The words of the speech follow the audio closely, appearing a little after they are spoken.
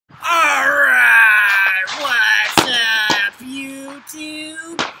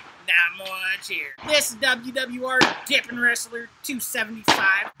This is WWR Dippin' Wrestler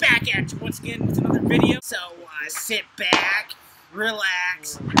 275 back at you once again with another video. So sit back,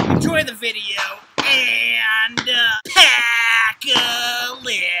 relax, enjoy the video, and pack a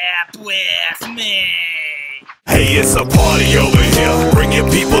lip with me. Hey, it's a party over here. Bring your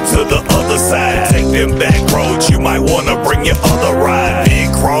people to the other side. Take them back roads, you might wanna bring your other ride.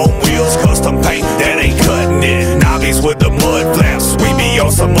 Big chrome wheels, custom paint, that ain't cutting it. Nobbies with the mud flaps, we be on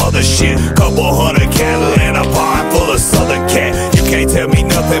some other shit. Couple hundred cattle and a pond full of southern cat. You can't tell me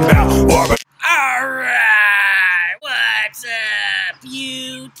nothing about barbecue. Alright, what's up,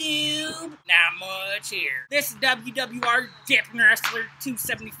 YouTube? Not much here. This is WWR Dippin' Wrestler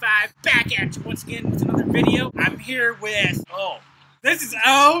 275 back at you once again with another video. I'm here with this is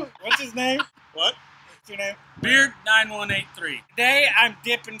what's his name? What? What's your name? Beard 9183. Today I'm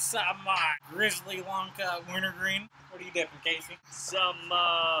dipping some Grizzly Lanka Wintergreen. What are you dipping, Casey? Some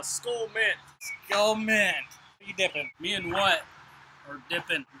skull mint. Skull mint. What are you dipping? Me and what? Or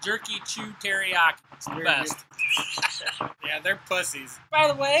dipping Jerky chew teriyaki. It's the best. Yeah, they're pussies. By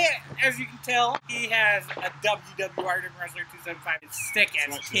the way, as you can tell, he has a WWR Dippin' Wrestler 275 stick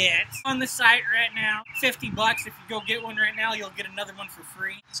as kits on the site right now. $50. If you go get one right now, you'll get another one for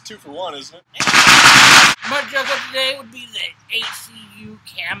free. It's 2 for 1, isn't it? Mud jug of the day would be the HCU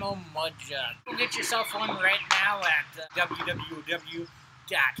Camo Mud Jug. Go get yourself one right now at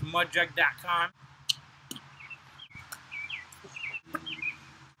www.mudjug.com.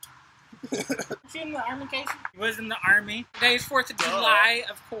 Was he in the Army, Casey? He was in the Army. Today's 4th of July,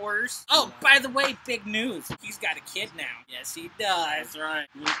 of course. Oh, by the way, big news. He's got a kid now. Yes, he does. That's right.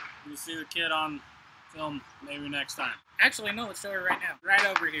 You'll see the kid on film maybe next time. Actually, no, let's show her right now. Right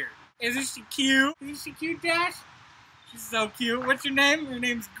over here. Isn't she cute? Isn't she cute, Josh? She's so cute. What's your name? Her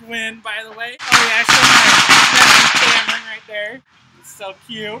name's Gwen, by the way. Oh, yeah, show my Cameron right there. He's so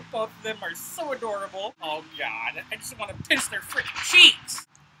cute. Both of them are so adorable. Oh, God. I just want to pinch their freaking cheeks.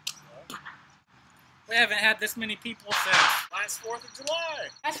 We haven't had this many people since Last 4th of July.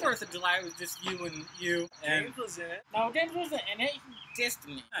 last 4th of July. It was just you and you. And James was in it. no, James wasn't in it. He dissed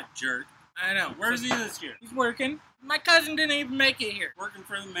me. That jerk. I know. Where's he this year? He's working. My cousin didn't even make it here. Working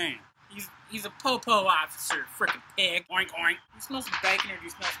for the man. He's a po-po officer, frickin' pig. Oink oink. You smell some bacon or do you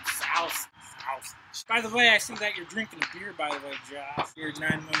smell some sauce? Sauce. By the way, I see that you're drinking a beer, by the way, Josh. You're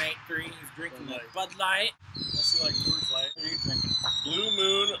 9183. He's drinking Bud a Light. Bud Light. I see like Coors Light. What are you drinking? Blue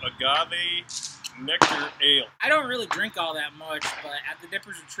Moon Agave Nectar Ale. I don't really drink all that much, but at the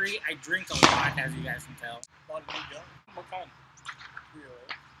Dipper's Retreat, I drink a lot, as you guys can tell. What kind?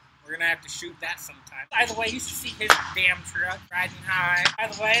 We're gonna have to shoot that sometime. By the way, you should see his damn truck riding high. By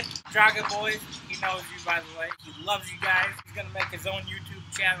the way, Drago Boys, he knows you, by the way. He loves you guys. He's gonna make his own YouTube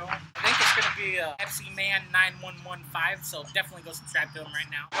channel. I think it's gonna be FC Man 9115, so definitely go subscribe to him right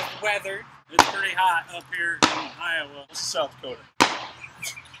now. The weather. It's pretty hot up here in Iowa. This is South Dakota.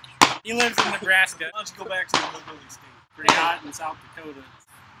 He lives in Nebraska. Why don't you go back to the hillbilly state? Pretty hot in South Dakota.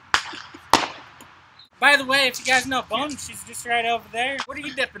 By the way, if you guys know Bones, she's just right over there. What are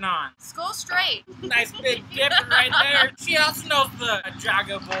you dipping on? Skull straight. Nice big dipper right there. She also knows the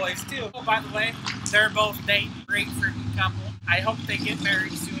Drago Boys too. Oh, by the way, they're both dating. Great freaking couple. I hope they get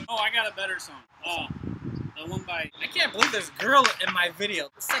married soon. Oh, I got a better song. The one by... I can't believe there's a girl in my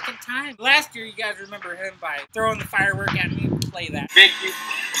video. The second time. Last year, you guys remember him by throwing the firework at me. Play that. Thank you.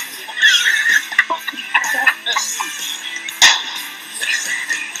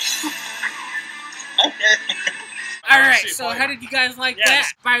 Alright, so how did you guys like Yes.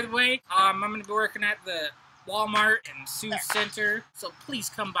 that? By the way, I'm going to be working at the Walmart and Sioux Center, so please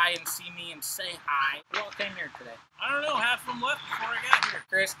come by and see me and say hi. Who all came here today? I don't know, half of them left before I got here.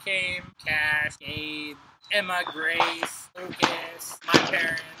 Chris came, Cash, Gabe, Emma, Grace, Lucas, my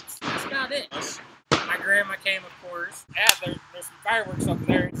parents. That's about it. My grandma came, of course. Yeah, there's some fireworks over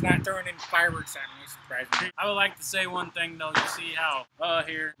there. It's not throwing any fireworks at me, surprisingly. I would like to say one thing though. You see how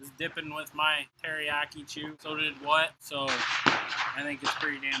here is dipping with my teriyaki chew. So did what? So I think it's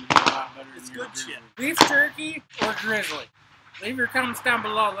pretty damn good. A lot better than your good shit. Beef jerky or Grizzly? Leave your comments down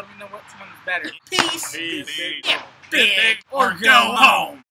below. Let me know which one's better. Peace. Peace. Get big or go home.